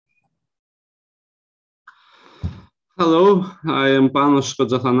Hello, I am Panos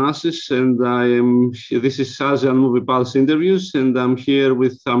Kotzathanasis, and this is Asian Movie Pulse Interviews, and I'm here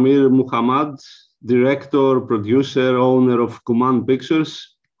with Amir Muhammad, director, producer, owner of Kuman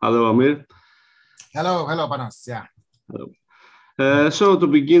Pictures. Hello, Amir. Hello, Panos. Yeah. Hello. So to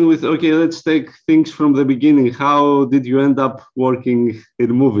begin with, okay, let's take things from the beginning. How did you end up working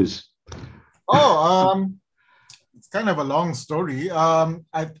in movies? It's kind of a long story.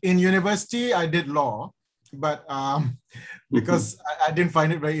 In university, I did law, but because I didn't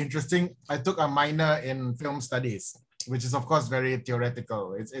find it very interesting, I took a minor in film studies, which is of course very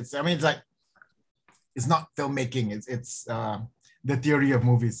theoretical. It's not filmmaking. It's the theory of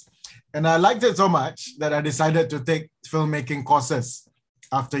movies, and I liked it so much that I decided to take filmmaking courses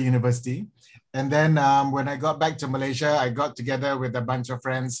after university. And then when I got back to Malaysia, I got together with a bunch of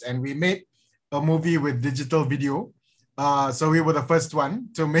friends, and we made a movie with digital video. So we were the first one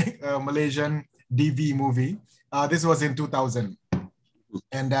to make a Malaysian DV movie. This was in 2000.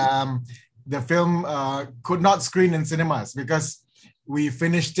 And the film could not screen in cinemas because we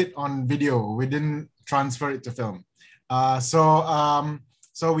finished it on video. We didn't transfer it to film.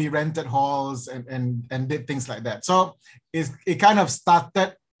 So we rented halls and did things like that. So it kind of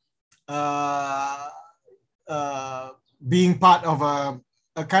started being part of a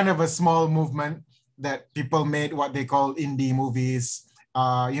kind of a small movement that people made what they call indie movies,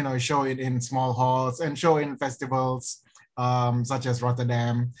 show it in small halls and show in festivals such as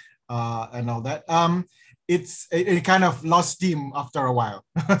Rotterdam and all that. It kind of lost steam after a while.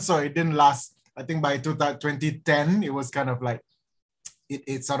 So it didn't last. I think by 2010, it was kind of like,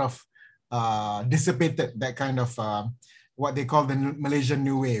 it sort of dissipated, that kind of what they call the Malaysian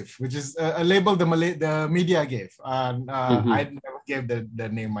New Wave, which is a label the media gave. I never gave the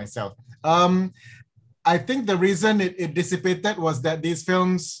name myself. I think the reason it dissipated was that these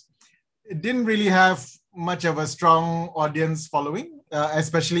films didn't really have much of a strong audience following,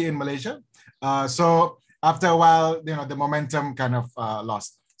 especially in Malaysia. So after a while, the momentum kind of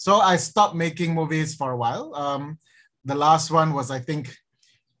lost. So I stopped making movies for a while. The last one was, I think,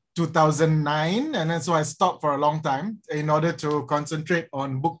 2009. And then so I stopped for a long time in order to concentrate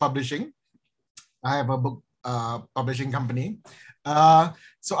on book publishing. I have a book publishing company.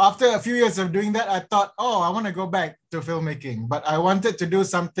 So after a few years of doing that, I thought, I want to go back to filmmaking, but I wanted to do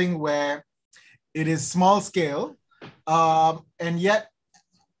something where it is small scale and yet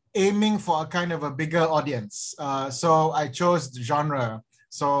aiming for a kind of a bigger audience. So I chose the genre,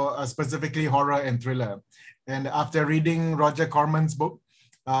 so specifically horror and thriller. And after reading Roger Corman's book,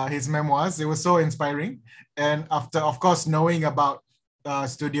 his memoirs, it was so inspiring. And after, of course, knowing about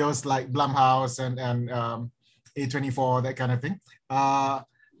studios like Blumhouse and A24, that kind of thing.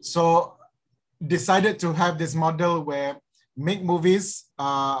 So decided to have this model where make movies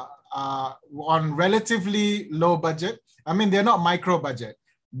on relatively low budget. I mean, they're not micro budget,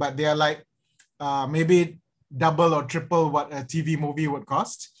 but they are like maybe double or triple what a TV movie would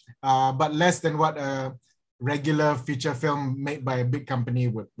cost, but less than what a regular feature film made by a big company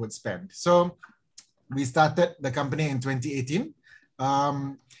would spend. So we started the company in 2018.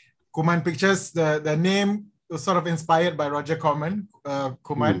 Kuman Pictures, the name was sort of inspired by Roger Corman,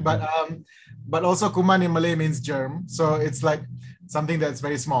 Kuman, but also Kuman in Malay means germ. So it's like something that's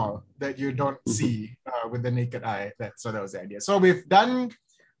very small that you don't see with the naked eye. So that was the idea. So we've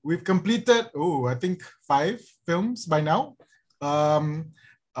completed, I think 5 films by now. Not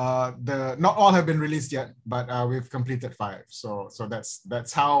all have been released yet, but we've completed 5. So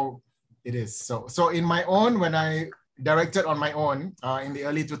that's how it is. So in my own, when I directed on my own in the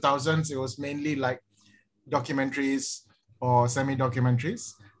early 2000s, it was mainly like documentaries or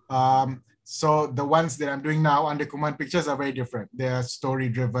semi-documentaries. So the ones that I'm doing now under Kuman Pictures are very different. They are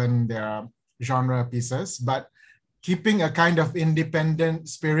story-driven, they are genre pieces, but keeping a kind of independent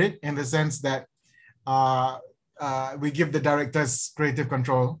spirit in the sense that we give the directors creative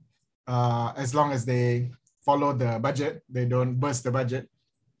control as long as they follow the budget, they don't burst the budget.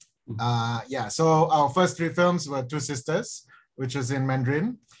 So our first 3 films were Two Sisters, which was in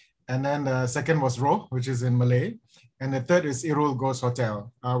Mandarin. And then the second was Roh, which is in Malay. And the third is Irul Ghost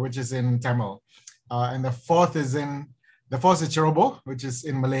Hotel, which is in Tamil. And the fourth is Ceroboh, which is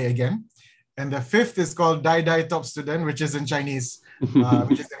in Malay again. And the 5th is called Dai Dai Top Student, which is in Chinese,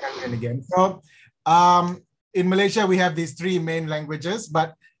 which is in Mandarin again. So in Malaysia, we have these 3 main languages,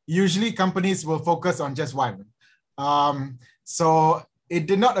 but usually companies will focus on just one. So it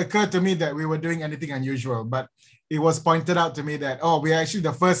did not occur to me that we were doing anything unusual, but it was pointed out to me that, we are actually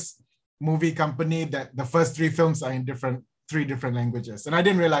the first movie company that the first 3 films are in 3 different languages. And I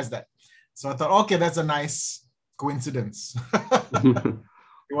didn't realize that. So I thought, okay, that's a nice coincidence.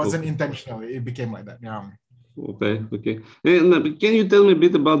 It wasn't intentional. It became like that. Yeah. Okay, okay. And can you tell me a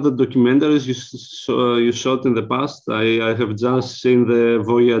bit about the documentaries you shot in the past? I have just seen the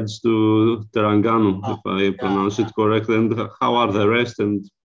Voyage to Terengganu, if I Yeah. pronounce it correctly. And how are the rest? And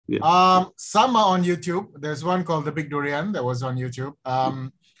yeah. Some are on YouTube. There's one called The Big Durian that was on YouTube.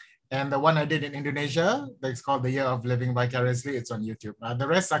 And the one I did in Indonesia, that's called The Year of Living Vicariously, it's on YouTube. The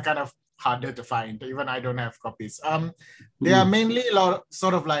rest are kind of harder to find. Even I don't have copies. They are mainly a lot,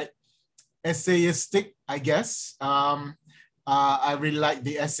 sort of like essayistic, I guess. I really like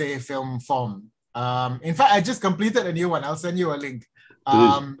the essay film form. In fact, I just completed a new one. I'll send you a link.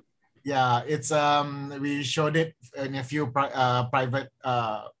 Yeah, it's we showed it in a few private,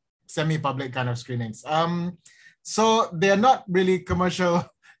 semi-public kind of screenings. So they're not really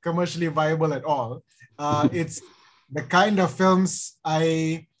commercially viable at all. It's the kind of films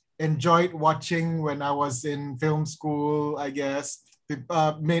I enjoyed watching when I was in film school, I guess.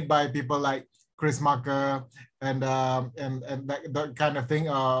 Made by people like Chris Marker and that kind of thing.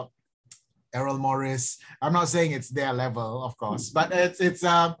 Errol Morris. I'm not saying it's their level, of course, but it's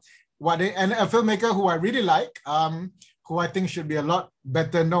and a filmmaker who I really like, who I think should be a lot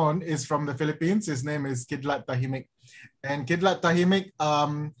better known, is from the Philippines. His name is Kidlat Tahimik. And Kidlat Tahimik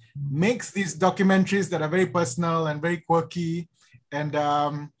makes these documentaries that are very personal and very quirky, and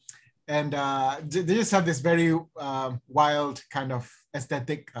they just have this very wild kind of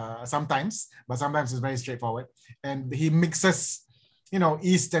aesthetic sometimes, but sometimes it's very straightforward. And he mixes,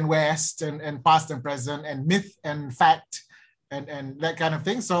 East and West and past and present and myth and fact and that kind of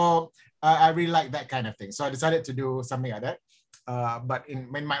thing. So I really like that kind of thing. So I decided to do something like that, but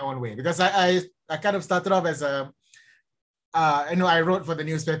in my own way, because I kind of started off as I wrote for the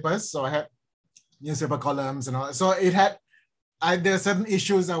newspapers, so I had newspaper columns and all. So it had, there are certain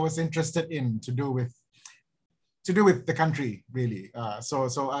issues I was interested in to do with the country, really.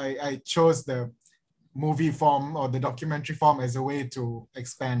 So I chose the movie form or the documentary form as a way to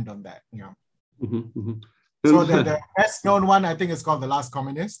expand on that. So the best known one, I think, is called The Last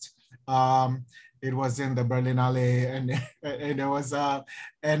Communist. It was in the Berlinale, and it was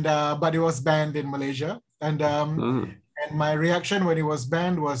but it was banned in Malaysia. And my reaction when it was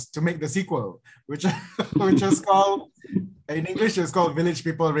banned was to make the sequel, which was called, in English, it's called Village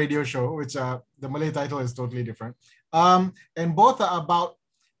People Radio Show, which the Malay title is totally different. And both are about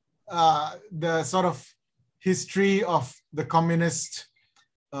the sort of history of the communist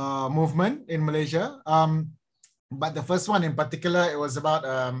movement in Malaysia. But the first one in particular, it was about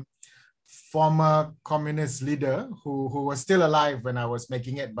former communist leader who was still alive when I was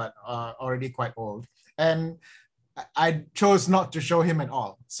making it, but already quite old. And I chose not to show him at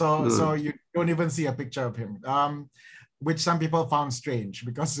all. So you don't even see a picture of him, which some people found strange,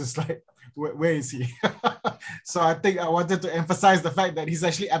 because it's like, where is he? So I think I wanted to emphasize the fact that he's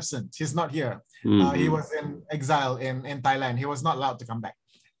actually absent. He's not here. He was in exile in Thailand. He was not allowed to come back.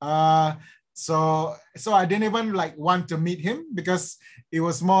 So I didn't even want to meet him, because it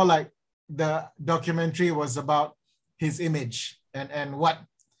was more like the documentary was about his image and what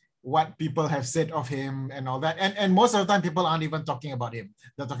people have said of him and all that. And most of the time, people aren't even talking about him.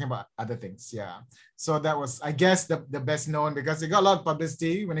 They're talking about other things. Yeah. So that was, I guess, the best known, because it got a lot of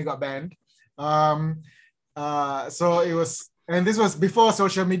publicity when it got banned. So it was, and this was before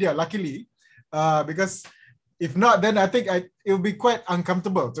social media, luckily, because if not, then I think it would be quite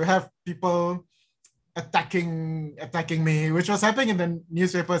uncomfortable to have people attacking me, which was happening in the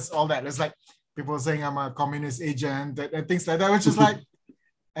newspapers, all that. It's like people saying I'm a communist agent and things like that, which is like,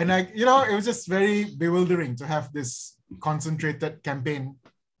 and it was just very bewildering to have this concentrated campaign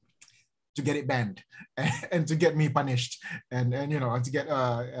to get it banned and to get me punished and to get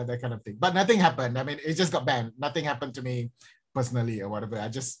that kind of thing. But nothing happened. I mean, it just got banned. Nothing happened to me personally or whatever. I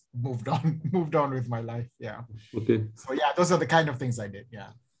just moved on with my life. Yeah. Okay. So yeah, those are the kind of things I did. Yeah.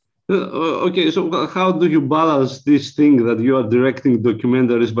 Okay, so how do you balance this thing that you are directing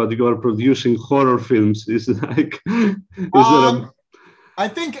documentaries, but you are producing horror films? I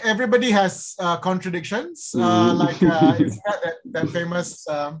think everybody has contradictions. It's that famous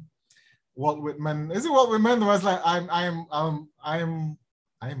Walt Whitman. Is it Walt Whitman? It was like I am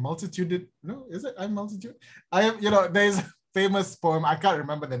multitude. No, is it I'm multitude? I am. There's a famous poem. I can't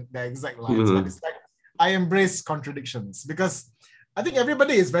remember the exact lines, but it's like I embrace contradictions, because I think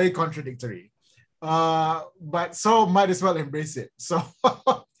everybody is very contradictory. But so might as well embrace it. So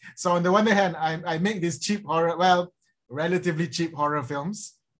on the one hand, I make these cheap horror. Well, relatively cheap horror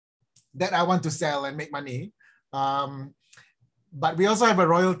films that I want to sell and make money. but we also have a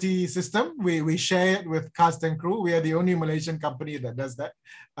royalty system. We share it with cast and crew. We are the only Malaysian company that does that.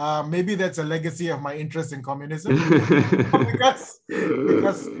 Maybe that's a legacy of my interest in communism. because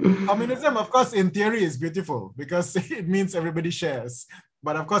communism, of course, in theory is beautiful because it means everybody shares.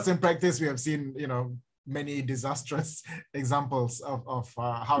 But of course, in practice, we have seen, many disastrous examples of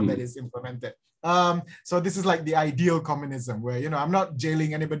how that is implemented. So this is like the ideal communism where, I'm not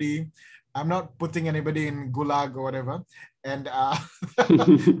jailing anybody. I'm not putting anybody in gulag or whatever. And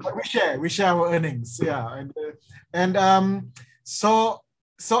but we share our earnings. Yeah. So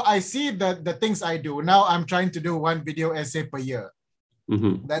I see the things I do. Now I'm trying to do one video essay per year.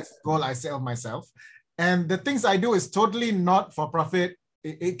 That's the goal I set of myself. And the things I do is totally not for profit.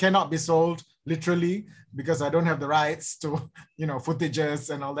 It cannot be sold literally because I don't have the rights to, footages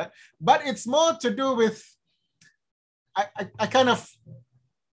and all that. But it's more to do with, I kind of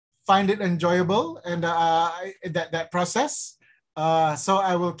find it enjoyable and that process. So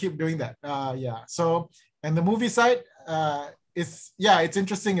I will keep doing that. So, and the movie side it's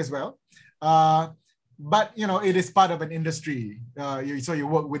interesting as well. But, it is part of an industry. So you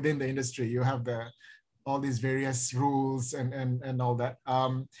work within the industry. You have all these various rules and all that.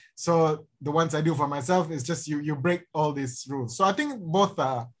 So the ones I do for myself is just you break all these rules. So I think both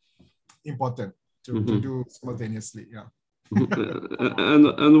are important to do simultaneously. Yeah.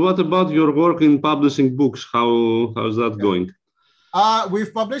 And what about your work in publishing books? How's that going?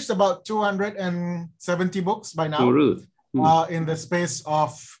 We've published about 270 books by now. Oh, really? In the space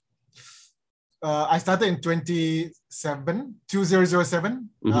of I started in 2007.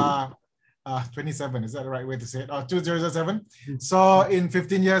 27, is that the right way to say it? 2007. So in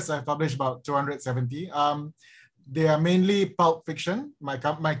 15 years, I've published about 270. They are mainly pulp fiction. My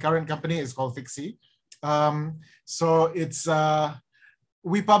current company is called Fixie. So it's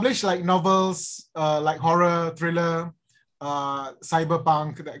we publish like novels, like horror, thriller,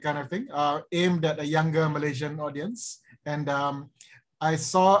 cyberpunk, that kind of thing, aimed at a younger Malaysian audience. And I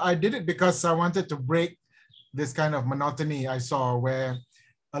did it because I wanted to break this kind of monotony I saw where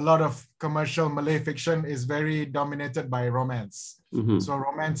a lot of commercial Malay fiction is very dominated by romance. So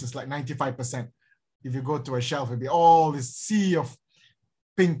romance is like 95%. If you go to a shelf, it'll be all this sea of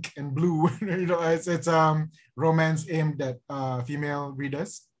pink and blue. It's romance aimed at female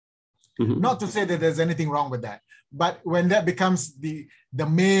readers. Not to say that there's anything wrong with that, but when that becomes the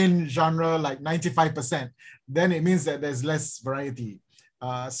main genre, like 95%, then it means that there's less variety.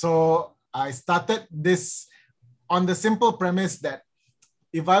 So I started this on the simple premise that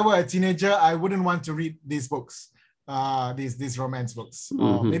if I were a teenager, I wouldn't want to read these books, these romance books.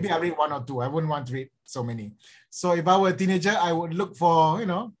 Or maybe I read one or two. I wouldn't want to read so many. So if I were a teenager, I would look for,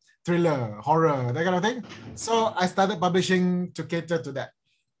 thriller, horror, that kind of thing. So I started publishing to cater to that.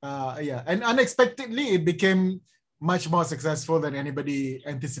 And unexpectedly, it became much more successful than anybody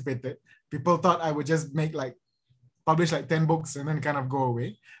anticipated. People thought I would just publish like 10 books and then kind of go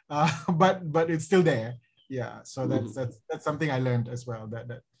away. But it's still there. Yeah, so that's something I learned as well.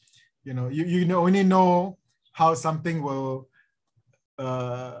 That you only know how something will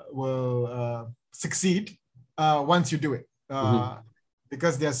succeed once you do it,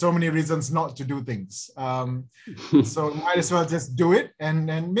 because there are so many reasons not to do things. So might as well just do it,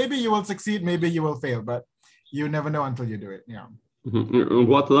 and maybe you will succeed, maybe you will fail, but you never know until you do it. Yeah.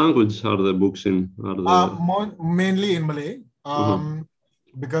 What language are the books in? Mainly in Malay.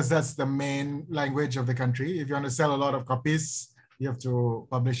 Because that's the main language of the country. If you want to sell a lot of copies, you have to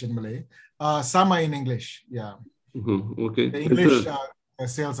publish in Malay. Some are in English, yeah. Okay. The English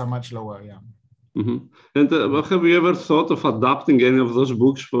sales are much lower, yeah. And have you ever thought of adapting any of those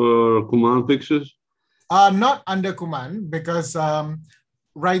books for Kuman Pictures? Not under Kuman, because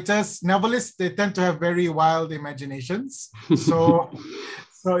writers, novelists, they tend to have very wild imaginations. So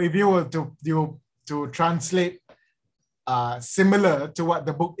if you were to translate similar to what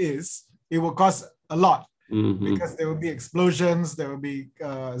the book is, it will cost a lot, because there will be explosions, there will be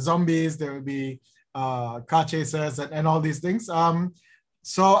zombies, there will be car chasers and all these things.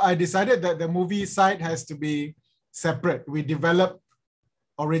 So I decided that the movie side has to be separate. We develop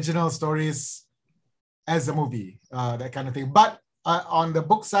original stories as a movie, that kind of thing. But on the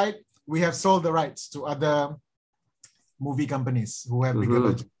book side, we have sold the rights to other movie companies who have bigger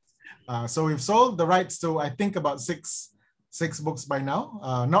budgets. So we've sold the rights to, I think, about six books by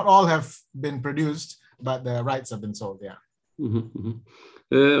now. Not all have been produced, but the rights have been sold, yeah.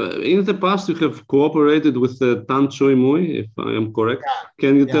 In the past, you have cooperated with Chui Mui, if I am correct. Yeah.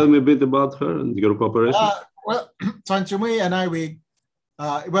 Can you tell me a bit about her and your cooperation? Well, Chui Mui and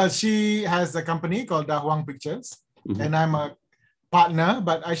I, she has a company called Kuman Pictures, and I'm a partner,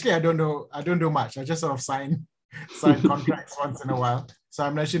 but actually I don't do much. I just sort of sign sign contracts once in a while. So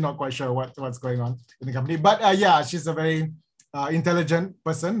I'm actually not quite sure what's going on in the company. But yeah, she's a very intelligent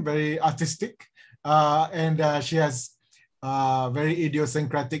person, very artistic, and she has very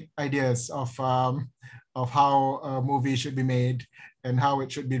idiosyncratic ideas of how a movie should be made and how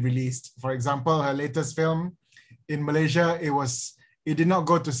it should be released. For example, her latest film in Malaysia, it did not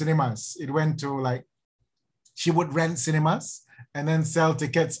go to cinemas. It went to like, she would rent cinemas and then sell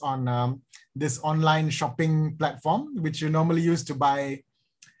tickets on this online shopping platform, which you normally use to buy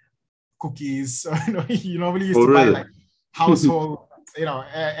cookies. You normally used to buy like household,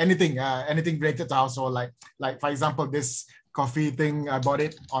 anything related to household. Like for example, this coffee thing, I bought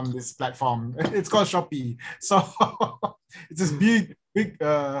it on this platform. It's called Shopee. So it's this big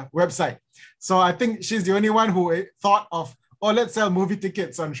website. So I think she's the only one who thought of, let's sell movie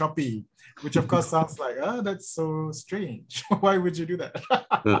tickets on Shopee, which of course sounds like, that's so strange. Why would you do that?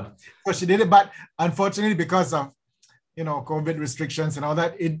 Yeah. So she did it, but unfortunately, because of COVID restrictions and all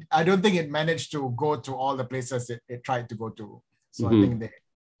that, I don't think it managed to go to all the places it tried to go to. So I think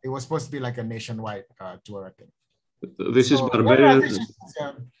it was supposed to be like a nationwide tour, I think. This is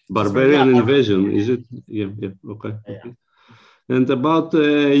Barbarian Invasion, is it? Yeah, okay. Yeah. Okay. And about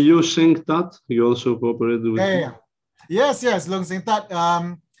you, Seng Tat, you also cooperated with him? Yes, Leung Seng Tat.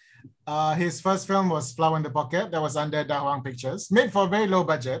 His first film was Flower in the Pocket, that was under Kuman Pictures, made for a very low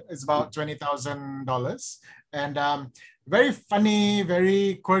budget. It's about $20,000, and very funny,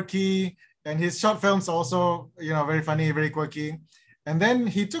 very quirky. And his short films also, very funny, very quirky. And then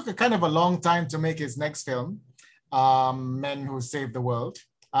he took a kind of a long time to make his next film, Men Who Saved the World.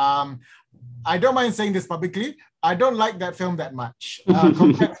 I don't mind saying this publicly. I don't like that film that much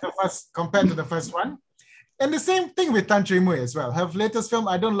compared to the first one. And the same thing with Chui Mui as well. Her latest film,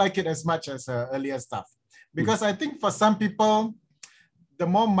 I don't like it as much as her earlier stuff, because I think for some people, the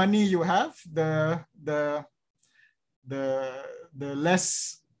more money you have, the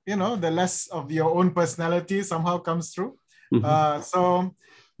less, the less of your own personality somehow comes through. So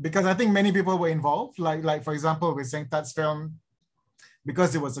because I think many people were involved, like for example with Seng Tat's film,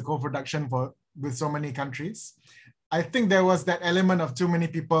 because it was a co-production with so many countries, I think there was that element of too many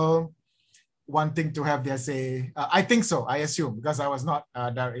people wanting to have their say. I think so, I assume, because I was not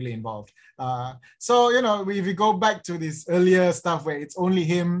directly involved. So, if you go back to this earlier stuff where it's only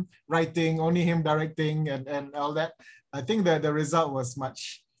him writing, only him directing and all that, I think that the result was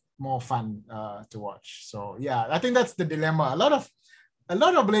much more fun to watch. So yeah, I think that's the dilemma. A lot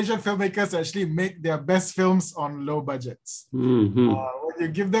of Malaysian filmmakers actually make their best films on low budgets. When you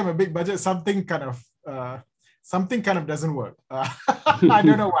give them a big budget, something kind of doesn't work. I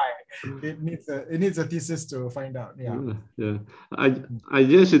don't know why. It needs a thesis to find out. Yeah. I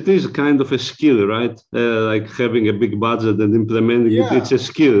guess it is kind of a skill, right? Like having a big budget and implementing it. It's a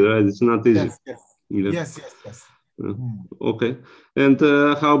skill, right? It's not easy. Yes. Okay. And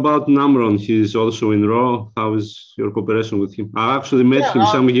how about Namron? He's also in Raw. How is your cooperation with him? I actually met him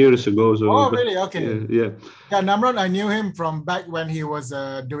some years ago. So, really? Okay. Yeah. Namron, I knew him from back when he was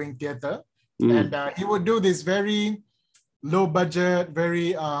doing theater. And he would do this very low budget,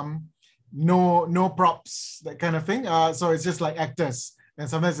 very no props, that kind of thing. So it's just like actors. And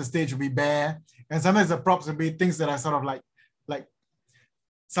sometimes the stage will be bare. And sometimes the props will be things that are sort of like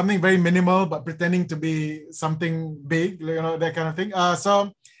something very minimal, but pretending to be something big, that kind of thing.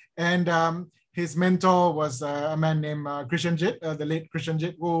 His mentor was a man named Christian Jit, the late Christian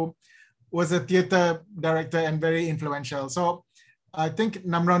Jit, who was a theater director and very influential. So I think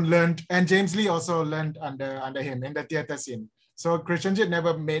Namron learned, and James Lee also learned under him in the theater scene. So Christian Jit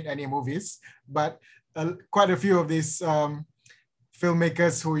never made any movies, but quite a few of these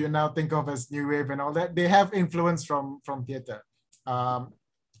filmmakers who you now think of as New Wave and all that, they have influence from theater.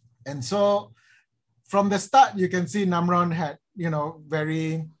 And so from the start, you can see Namron had,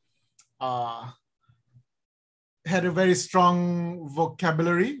 had a very strong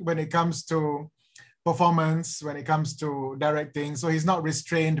vocabulary when it comes to performance, when it comes to directing. So he's not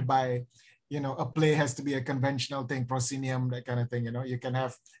restrained by, a play has to be a conventional thing, proscenium, that kind of thing. You can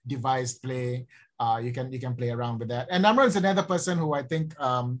have devised play. You can play around with that. And Namron is another person who I think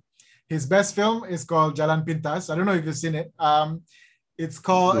his best film is called Jalan Pintas. I don't know if you've seen it. It's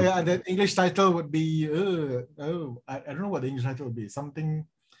called, the English title would be, I don't know what the English title would be. Something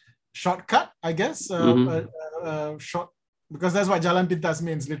shortcut, I guess. Short, because that's what Jalan Pintas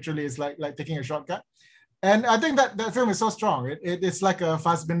means. Literally, it's like taking a shortcut. And I think that film is so strong. It's like a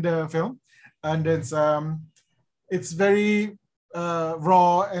Fassbinder film, and it's very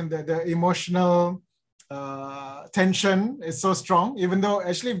raw, and the emotional tension is so strong. Even though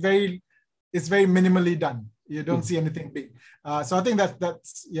actually it's very minimally done. You don't see anything big. So I think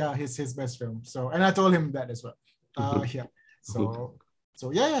that's his best film. So, and I told him that as well. Yeah. So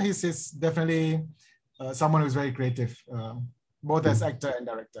he's definitely someone who's very creative, both as actor and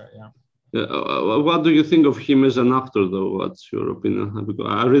director. Yeah. What do you think of him as an actor, though? What's your opinion? Because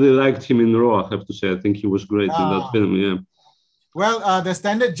I really liked him in Raw, I have to say. I think he was great in that film, yeah. Well, the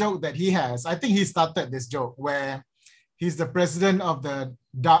standard joke that he has, I think he started this joke where he's the president of the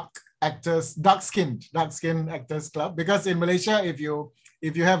dark skinned actors club. Because in Malaysia, if you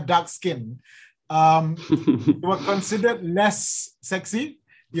have dark skin, you are considered less sexy.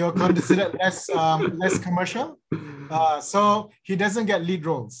 You're considered less commercial. So he doesn't get lead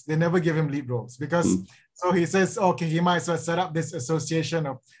roles. They never give him lead roles because so he says, okay, he might as well set up this association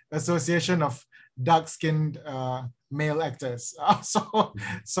of dark-skinned male actors. So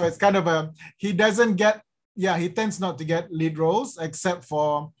it's kind of he tends not to get lead roles except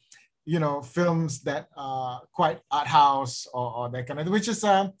for, films that are quite art house or that kind of, which is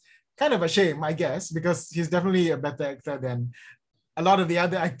kind of a shame, I guess, because he's definitely a better actor than a lot of the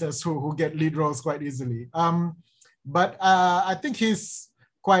other actors who get lead roles quite easily. But I think he's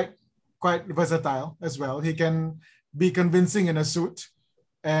quite versatile as well. He can be convincing in a suit,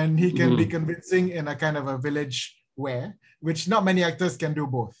 and he can be convincing in a kind of a village wear, which not many actors can do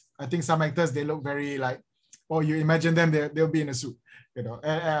both. I think some actors, they look very like, you imagine them, they'll be in a suit,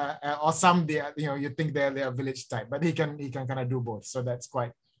 or some you think they're village type, but he can kind of do both. So that's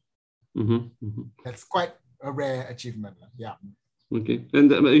quite that's quite a rare achievement. Yeah. Okay, and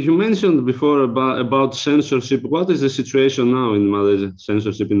you mentioned before about censorship. What is the situation now in Malaysia,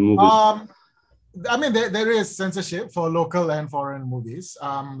 censorship in movies? I mean, there is censorship for local and foreign movies.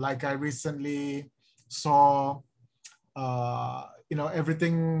 Like I recently saw,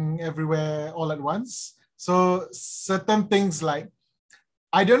 Everything Everywhere All at Once. So certain things like,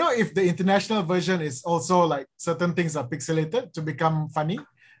 I don't know if the international version is also like certain things are pixelated to become funny.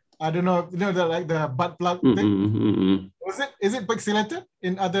 I don't know, like the butt plug thing. Is it pixelated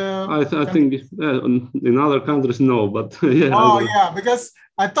in other? I think in other countries no, but yeah. Oh yeah, because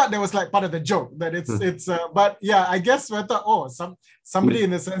I thought that was like part of the joke that it's. But yeah, I guess I thought somebody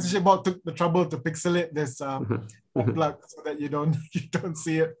in the censorship board took the trouble to pixelate this butt plug so that you don't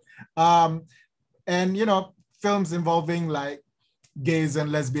see it. And films involving like gays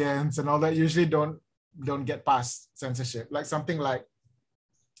and lesbians and all that usually don't get past censorship. Like something like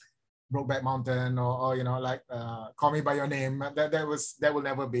Brokeback Mountain or like Call Me by Your Name, that will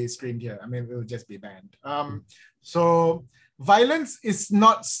never be screened here. I mean, it will just be banned. So violence is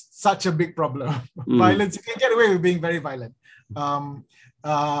not such a big problem. Violence, you can get away with being very violent.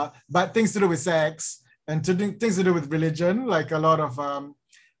 But things to do with sex and things to do with religion, like a lot of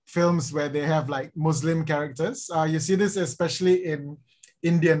films where they have like Muslim characters. You see this especially in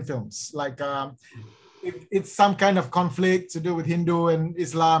Indian films, like it's some kind of conflict to do with Hindu and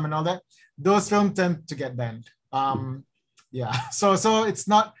Islam and all that, those films tend to get banned. So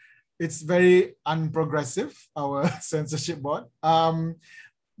it's very unprogressive, our censorship board.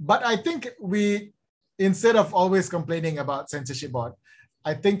 But I think instead of always complaining about censorship board,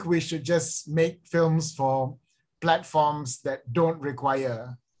 I think we should just make films for platforms that don't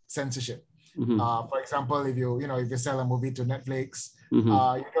require censorship. For example, if you sell a movie to Netflix, you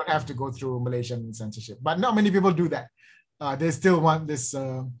don't have to go through Malaysian censorship. But not many people do that. They still want this,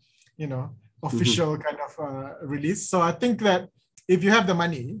 official kind of release. So I think that if you have the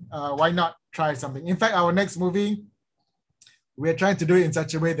money, why not try something? In fact, our next movie, we're trying to do it in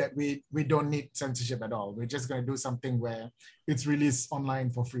such a way that we don't need censorship at all. We're just going to do something where it's released online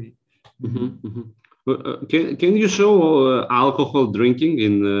for free. Can you show alcohol drinking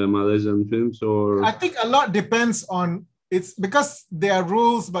in Malaysian films? Or I think a lot depends on, it's because there are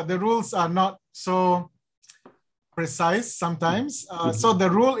rules, but the rules are not so precise sometimes. So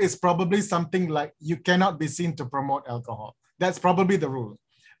the rule is probably something like you cannot be seen to promote alcohol. That's probably the rule.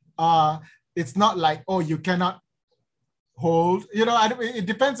 It's not like, you cannot hold, it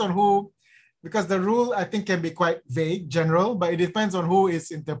depends on who, because the rule I think can be quite vague, general, but it depends on who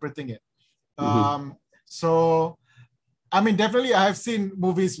is interpreting it. So, I mean, definitely I have seen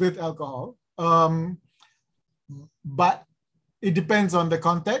movies with alcohol, but it depends on the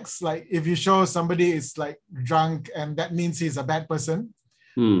context. Like if you show somebody is like drunk and that means he's a bad person,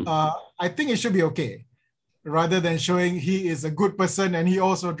 I think it should be okay, rather than showing he is a good person and he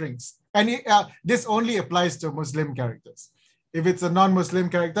also drinks. And this only applies to Muslim characters. If it's a non-Muslim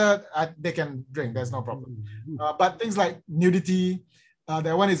character, they can drink, there's no problem. But things like nudity,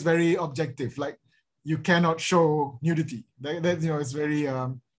 that one is very objective. Like you cannot show nudity. That it's very.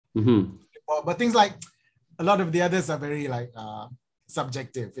 But things like a lot of the others are very like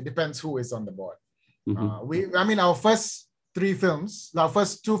subjective. It depends who is on the board. Mm-hmm. I mean, our first two films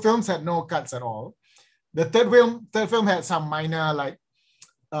had no cuts at all. The third film had some minor like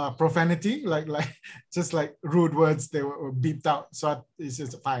profanity, like just like rude words. They were beeped out, so it's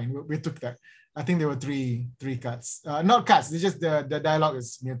just fine. We took that. I think there were three cuts, not cuts. It's just the dialogue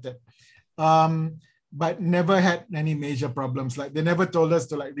is muted. But never had any major problems. Like they never told us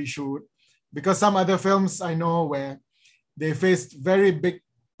to like reshoot, because some other films I know where they faced very big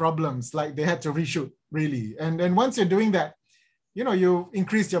problems, like they had to reshoot really. And then once you're doing that, you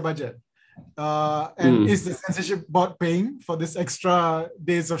increase your budget. And is the censorship board paying for this extra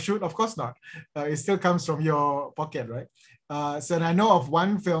days of shoot? Of course not. It still comes from your pocket, right? So I know of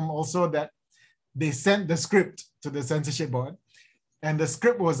one film also that they sent the script to the censorship board, and the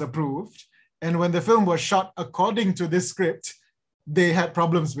script was approved. And when the film was shot according to this script, they had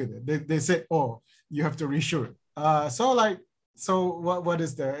problems with it. They said, "Oh, you have to reshoot." So what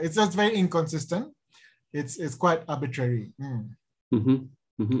is there? It's just very inconsistent. It's quite arbitrary. Mm-hmm.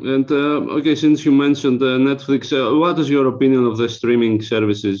 Mm-hmm. And okay, since you mentioned Netflix, what is your opinion of the streaming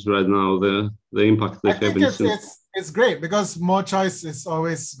services right now? The impact they have in it's great, because more choice is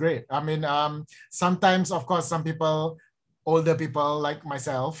always great. I mean, sometimes, of course, some people, older people like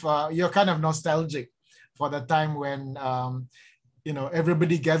myself, you're kind of nostalgic for the time when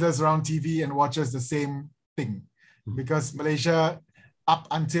everybody gathers around TV and watches the same thing. Because Malaysia, up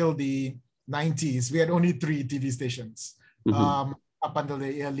until the 90s, we had only 3 TV stations. Up until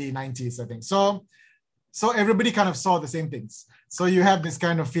the early 90s, I think. So everybody kind of saw the same things. So you have this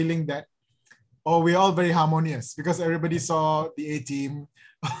kind of feeling that, we're all very harmonious, because everybody saw the A-Team,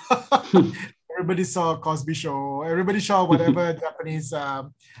 everybody saw Cosby Show, everybody saw whatever Japanese,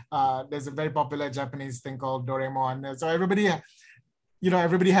 there's a very popular Japanese thing called Doraemon. So everybody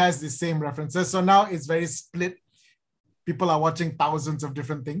has the same references. So now it's very split. People are watching thousands of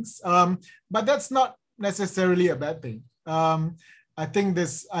different things. But that's not necessarily a bad thing. I think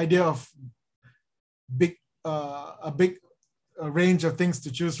this idea of a big range of things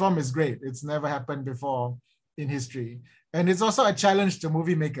to choose from is great. It's never happened before in history. And it's also a challenge to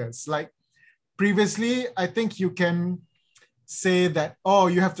movie makers. Like previously, I think you can say that,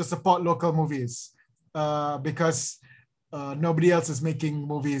 you have to support local movies because nobody else is making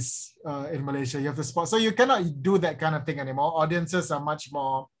movies in Malaysia. You have to support. So you cannot do that kind of thing anymore. Audiences are much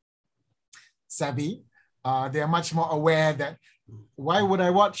more savvy. They are much more aware that, why would I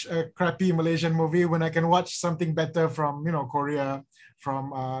watch a crappy Malaysian movie when I can watch something better from Korea,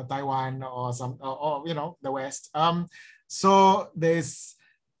 from Taiwan, or the West. So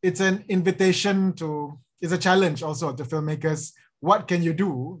it's an invitation it's a challenge also to filmmakers. What can you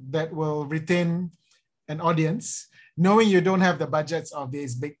do that will retain an audience, knowing you don't have the budgets of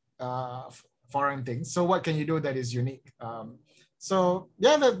these big foreign things? So what can you do that is unique? So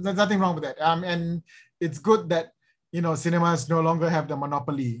yeah, there's nothing wrong with that. And it's good that cinemas no longer have the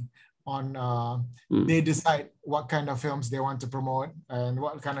monopoly on. They decide what kind of films they want to promote and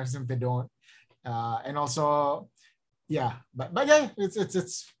what kind of films they don't. And also, yeah, but yeah,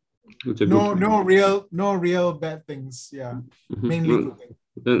 it's no real bad things. Yeah, mainly good things.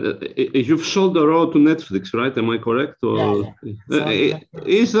 You've sold the role to Netflix, right? Am I correct? Or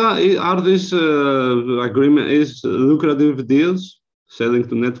are these lucrative deals selling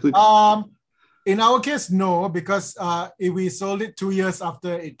to Netflix? In our case, no, because we sold it 2 years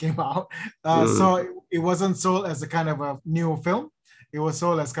after it came out. So it wasn't sold as a kind of a new film. It was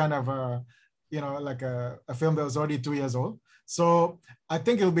sold as kind of like a film that was already 2 years old. So I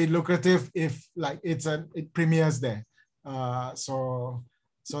think it'll be lucrative if like it premieres there. So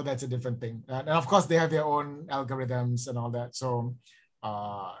that's a different thing. And of course, they have their own algorithms and all that. So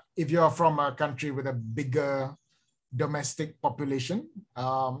if you're from a country with a bigger domestic population,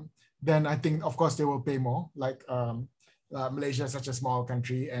 then I think, of course, they will pay more. Like Malaysia is such a small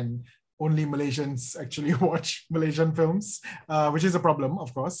country, and only Malaysians actually watch Malaysian films, which is a problem,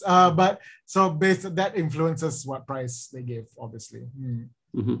 of course. But so that influences what price they give, obviously.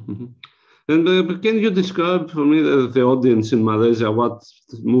 And can you describe for me the audience in Malaysia? What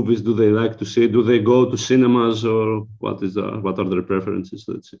movies do they like to see? Do they go to cinemas, or what are their preferences?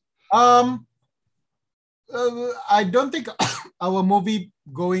 Let's see. I don't think our movie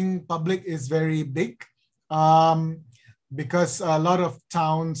going public is very big, because a lot of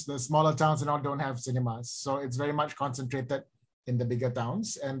towns, the smaller towns and all, don't have cinemas. So it's very much concentrated in the bigger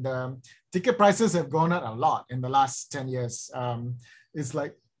towns. And ticket prices have gone up a lot in the last 10 years. It's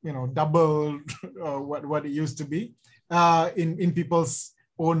like, double what it used to be in people's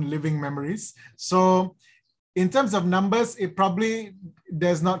own living memories. So in terms of numbers, it probably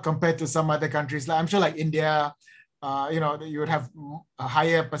does not compare to some other countries. Like I'm sure like India, you would have a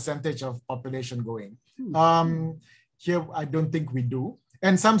higher percentage of population going. Here, I don't think we do.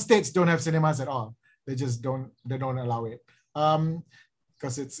 And some states don't have cinemas at all. They just don't allow it.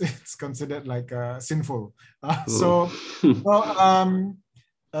 Because it's considered like sinful. Like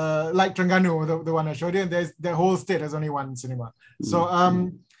Terengganu, the one I showed you, there's the whole state has only one cinema.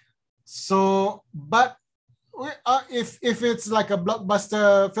 But if it's like a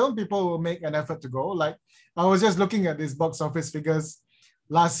blockbuster film, people will make an effort to go. Like I was just looking at these box office figures.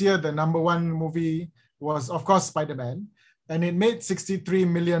 Last year, the number one movie was, of course, Spider-Man, and it made 63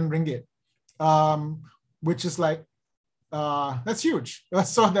 million ringgit, which is like, that's huge.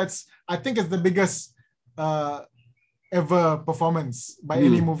 So I think it's the biggest ever performance by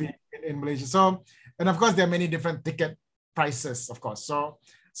any movie in Malaysia. So, and of course, there are many different ticket prices, of course. So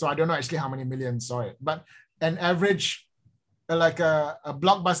I don't know actually how many millions saw it, but an average, like a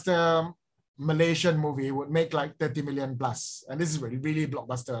blockbuster Malaysian movie would make like 30 million plus. And this is really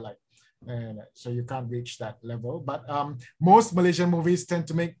blockbuster, like, so you can't reach that level. But most Malaysian movies tend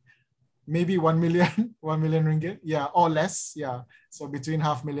to make maybe 1 million ringgit, or less, so between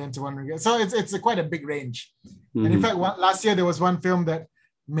 500,000 to 1 ringgit. So it's quite a big range. And in fact, last year there was one film that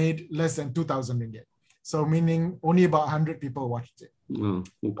made less than 2,000 ringgit, so meaning only about 100 people watched it.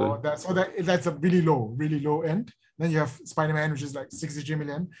 So that's a really low end. Then you have Spider-Man, which is like 63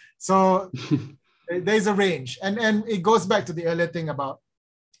 million. So there's a range, and it goes back to the earlier thing about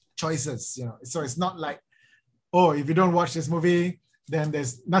choices, so it's not like, oh, if you don't watch this movie, then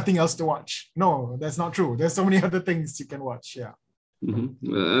there's nothing else to watch. No, that's not true. There's so many other things you can watch.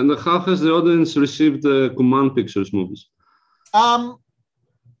 And how has the audience received the Kuman Pictures movies?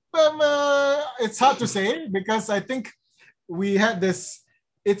 It's hard to say, because I think we had this,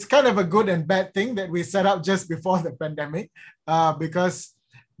 it's kind of a good and bad thing that we set up just before the pandemic, because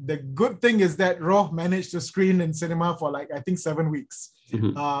the good thing is that Roh managed to screen in cinema for like, I think 7 weeks,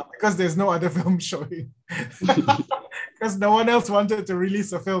 because there's no other film showing. Because no one else wanted to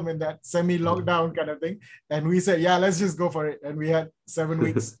release a film in that semi-lockdown kind of thing. And we said, let's just go for it. And we had 7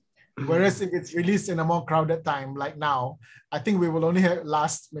 weeks. Whereas if it's released in a more crowded time, like now, I think we will only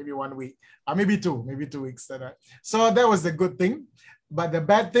last maybe 1 week, or maybe 2 weeks. So that was the good thing. But the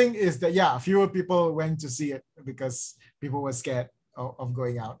bad thing is that, fewer people went to see it because people were scared of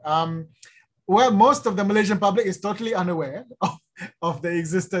going out. Well, most of the Malaysian public is totally unaware of the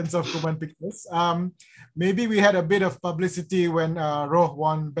existence of Kuman Pictures. Maybe we had a bit of publicity when Roh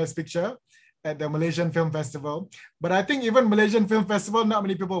won Best Picture at the Malaysian Film Festival. But I think even Malaysian Film Festival, not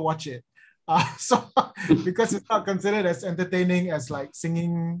many people watch it. Because it's not considered as entertaining as like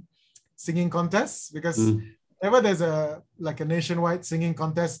singing contests. Because whenever there's a nationwide singing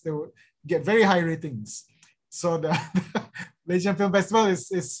contest, they would get very high ratings. So the Malaysian Film Festival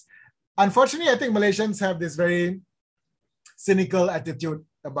is unfortunately, I think Malaysians have this very cynical attitude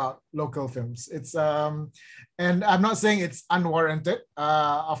about local films. It's and I'm not saying it's unwarranted.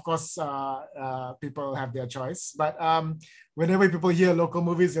 Of course, people have their choice. But whenever people hear local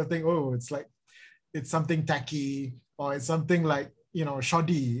movies, they'll think, oh, it's something tacky, or it's something like,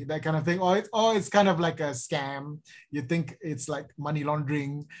 shoddy, that kind of thing, or it's kind of like a scam. You think it's like money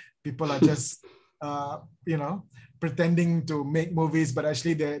laundering. People are just pretending to make movies, but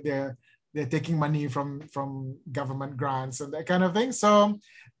actually they're taking money from government grants and that kind of thing. So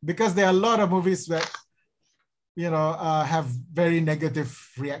because there are a lot of movies that have very negative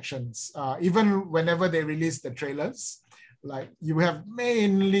reactions, even whenever they release the trailers, like you have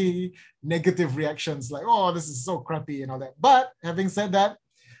mainly negative reactions, like, oh, this is so crappy and all that. But having said that,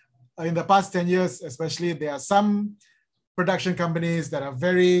 in the past 10 years especially, there are some production companies that are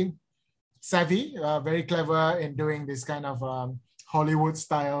very savvy, very clever in doing this kind of Hollywood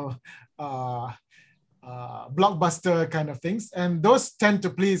style blockbuster kind of things, and those tend to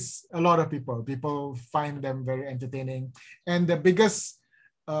please a lot of people. People find them very entertaining, and the biggest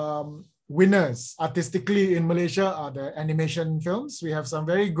winners artistically in Malaysia are the animation films. We have some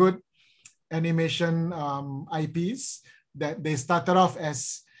very good animation IPs that they started off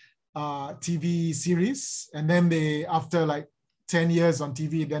as TV series, and then they, after like 10 years on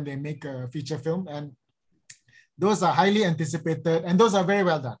TV, then they make a feature film, and those are highly anticipated, and those are very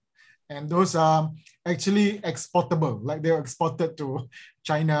well done. And those are actually exportable, like they were exported to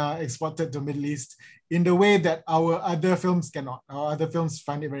China, exported to Middle East, in the way that our other films cannot. Our other films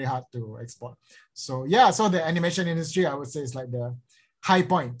find it very hard to export. So so the animation industry, I would say, is like the high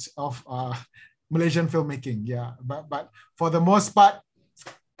point of Malaysian filmmaking. But for the most part,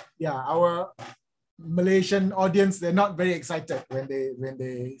 our Malaysian audience, they're not very excited when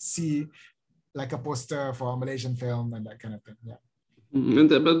they see like a poster for a Malaysian film and that kind of thing.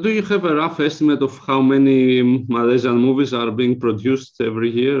 But do you have a rough estimate of how many Malaysian movies are being produced every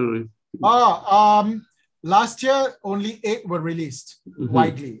year? Last year only 8 were released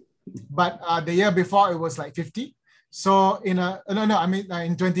widely, but the year before it was like 50. So in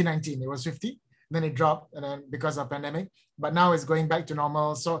 2019 it was 50. Then it dropped, and then because of pandemic, but now it's going back to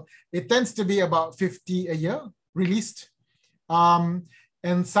normal. So it tends to be about 50 a year released. And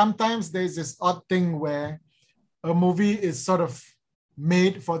sometimes there's this odd thing where a movie is sort of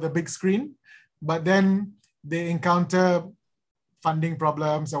made for the big screen, but then they encounter funding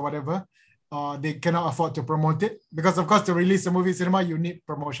problems or whatever. They cannot afford to promote it because, of course, to release a movie in cinema, you need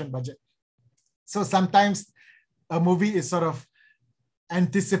promotion budget. So sometimes a movie is sort of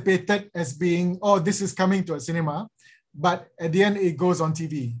anticipated as being, oh, this is coming to a cinema, but at the end it goes on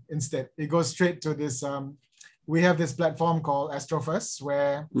TV instead. It goes straight to this. We have this platform called Astrofirst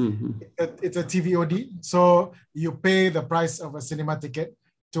where it's a TVOD. So you pay the price of a cinema ticket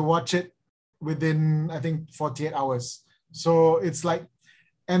to watch it within, I think, 48 hours. So it's like,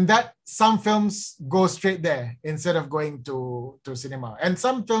 and that some films go straight there instead of going to cinema. And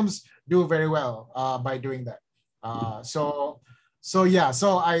some films do very well by doing that. So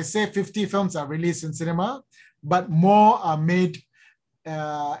I say 50 films are released in cinema, but more are made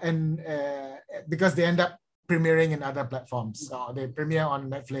because they end up premiering in other platforms. So they premiere on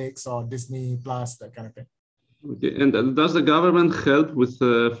Netflix or Disney Plus, that kind of thing. Okay. And does the government help with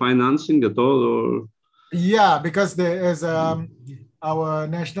financing at all? Or? Yeah, because there is our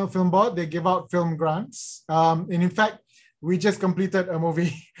National Film Board, they give out film grants. And in fact, we just completed a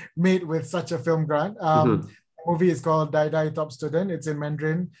movie made with such a film grant. The movie is called Dai Dai Top Student. It's in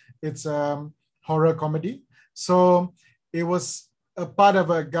Mandarin. It's a horror comedy. So it was a part of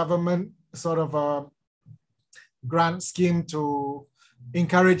a government sort of a grant scheme to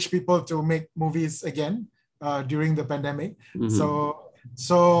encourage people to make movies again during the pandemic. We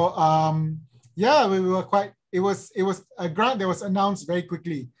were quite, it was a grant that was announced very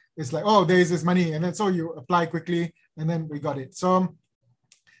quickly. It's like, oh, there is this money. And then so you apply quickly and then we got it. So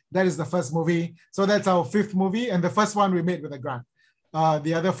that is the first movie. So that's our 5th movie. And the first one we made with a grant.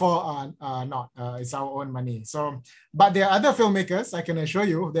 The other 4 are not. It's our own money. So, but there are other filmmakers, I can assure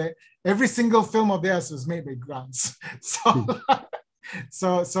you, that every single film of theirs was made with grants. So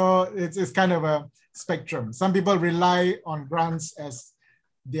it's kind of a spectrum. Some people rely on grants as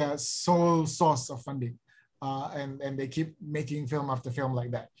their sole source of funding, and they keep making film after film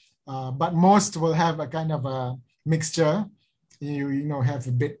like that. But most will have a kind of a mixture. You have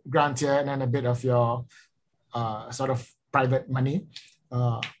a bit grant here and then a bit of your sort of private money.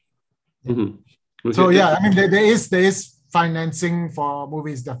 Okay. So yeah, I mean there is financing for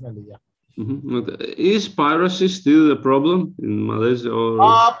movies, definitely. Yeah. Is piracy still a problem in Malaysia? Or?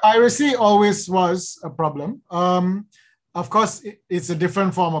 Piracy always was a problem. Of course, it's a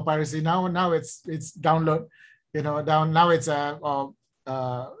different form of piracy now. Now it's download. Now it's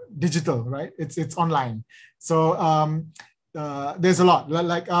digital, right? It's online. So there's a lot.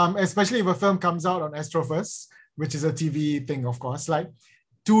 Like especially if a film comes out on Astrofirst, which is a TV thing, of course. Like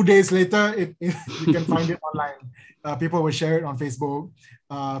 2 days later, you can find it online. People will share it on Facebook.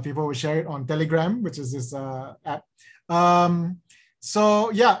 People will share it on Telegram, which is this app.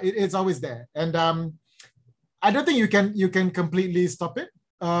 So yeah, it's always there. And I don't think you can completely stop it.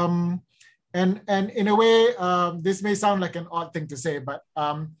 And in a way, this may sound like an odd thing to say, but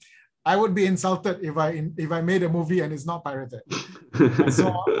I would be insulted if I made a movie and it's not pirated.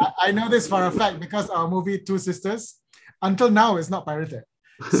 So I know this for a fact because our movie Two Sisters, until now, is not pirated.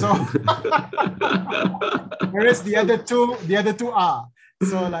 So whereas the other two are.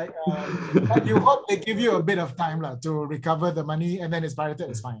 So like, but you hope they give you a bit of time to recover the money, and then it's pirated,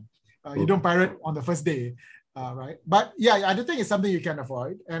 it's fine. You don't pirate on the first day, right? But yeah, I don't think it's something you can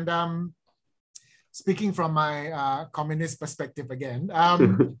avoid. And speaking from my communist perspective again,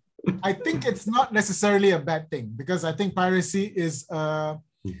 I think it's not necessarily a bad thing because I think piracy is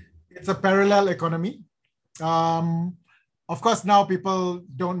it's a parallel economy. Of course, now people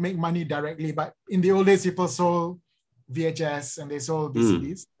don't make money directly, but in the old days, people sold VHS and they sold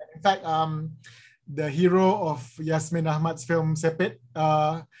VCDs. In fact, the hero of Yasmin Ahmad's film Sepet,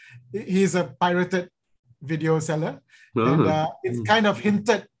 he's a pirated video seller. And it's kind of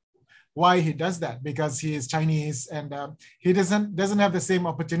hinted why he does that because he is Chinese and he doesn't have the same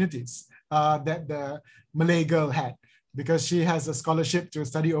opportunities that the Malay girl had because she has a scholarship to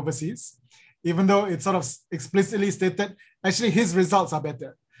study overseas, even though it's sort of explicitly stated, actually his results are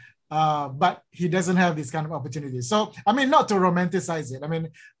better. But he doesn't have these kind of opportunities. So, I mean, not to romanticize it. I mean,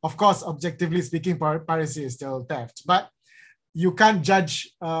 of course, objectively speaking, piracy is still theft, but you can't judge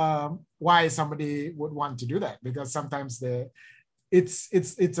why somebody would want to do that because sometimes it's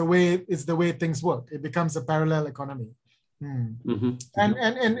the way things work. It becomes a parallel economy. And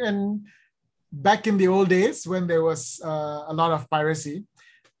back in the old days when there was a lot of piracy,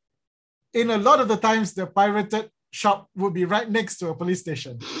 in a lot of the times the pirated shop would be right next to a police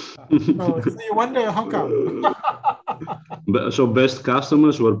station. So you wonder how come. So best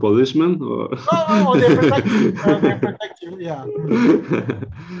customers were policemen? Or? Oh, they protect you. They protect you, yeah.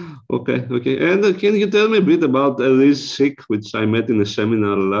 Okay. And can you tell me a bit about Elise Sick, which I met in a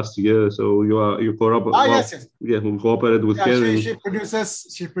seminar last year? So you cooperate? Yes. Yeah, who cooperated with her.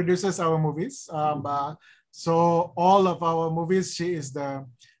 She produces our movies. So all of our movies, she is the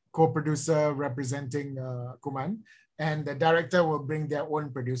co-producer representing Kuman, and the director will bring their own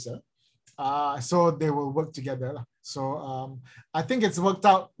producer. So they will work together. So I think it's worked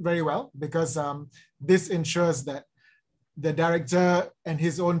out very well because this ensures that the director and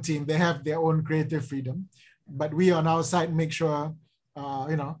his own team, they have their own creative freedom, but we on our side make sure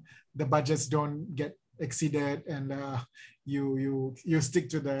the budgets don't get exceeded, and you stick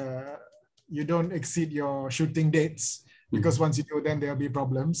to you don't exceed your shooting dates, because once you do, then there'll be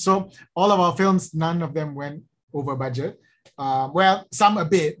problems. So all of our films, none of them went over budget. Well, some a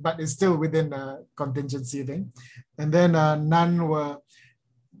bit, but it's still within the contingency thing. And then none were,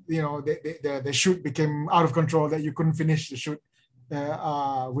 the shoot became out of control, that you couldn't finish the shoot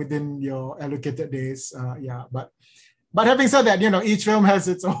within your allocated days. But having said that, each film has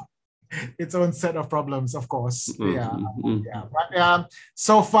its own set of problems, of course. But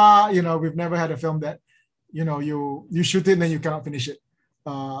so far, we've never had a film that, you shoot it and then you cannot finish it.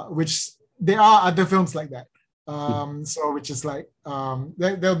 Which there are other films like that. So which is like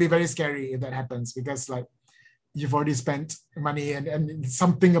that'll be very scary if that happens, because like you've already spent money and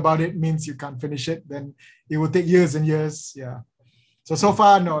something about it means you can't finish it, then it will take years and years. So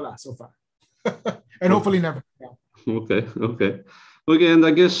far no so far. And hopefully never. Okay, and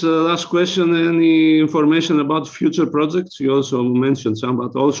I guess last question, any information about future projects? You also mentioned some,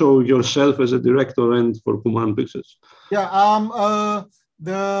 but also yourself as a director and for Kuman Pictures. We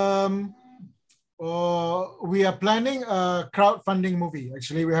are planning a crowdfunding movie.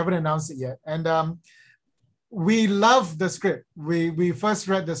 Actually, we haven't announced it yet. And we love the script. We first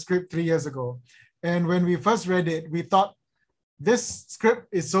read the script 3 years ago. And when we first read it, we thought this script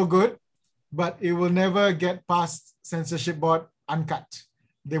is so good, but it will never get past censorship board uncut.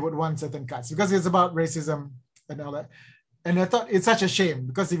 They would want certain cuts because it's about racism and all that. And I thought it's such a shame,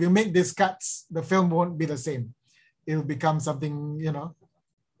 because if you make these cuts, the film won't be the same. It'll become something,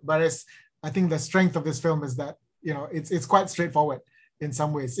 Whereas I think the strength of this film is that, it's quite straightforward in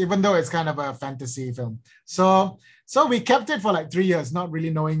some ways, even though it's kind of a fantasy film. So we kept it for like 3 years, not really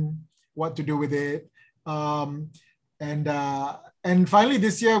knowing what to do with it. And finally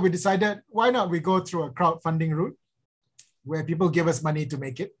this year we decided, why not we go through a crowdfunding route where people give us money to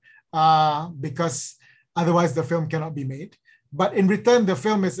make it, because otherwise the film cannot be made. But in return, the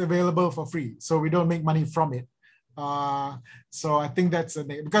film is available for free, so we don't make money from it. So I think that's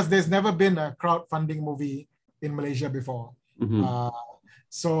because there's never been a crowdfunding movie in Malaysia before.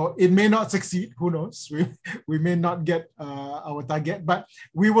 So it may not succeed, who knows? We may not get our target, but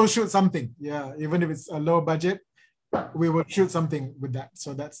we will shoot something. Even if it's a low budget, we will shoot something with that.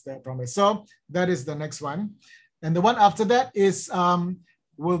 So that's the promise. So that is the next one. And the one after that is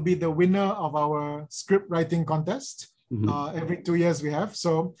will be the winner of our script writing contest. Every 2 years we have.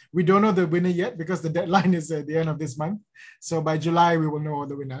 So we don't know the winner yet because the deadline is at the end of this month. So by July, we will know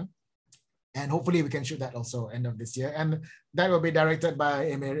the winner. And hopefully we can shoot that also end of this year. And that will be directed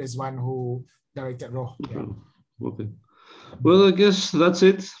by Amir, is one who directed Roh. Okay. Well, I guess that's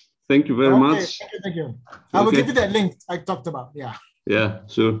it. Thank you very much. Thank you. I will give you that link I talked about. Yeah,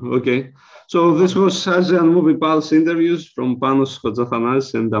 sure. Okay. So this was Asian Movie Pulse interviews from Panos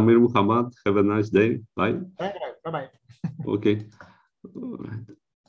Kotzathanasis and Amir Muhammad. Have a nice day. Bye. Bye-bye. Okay. All right.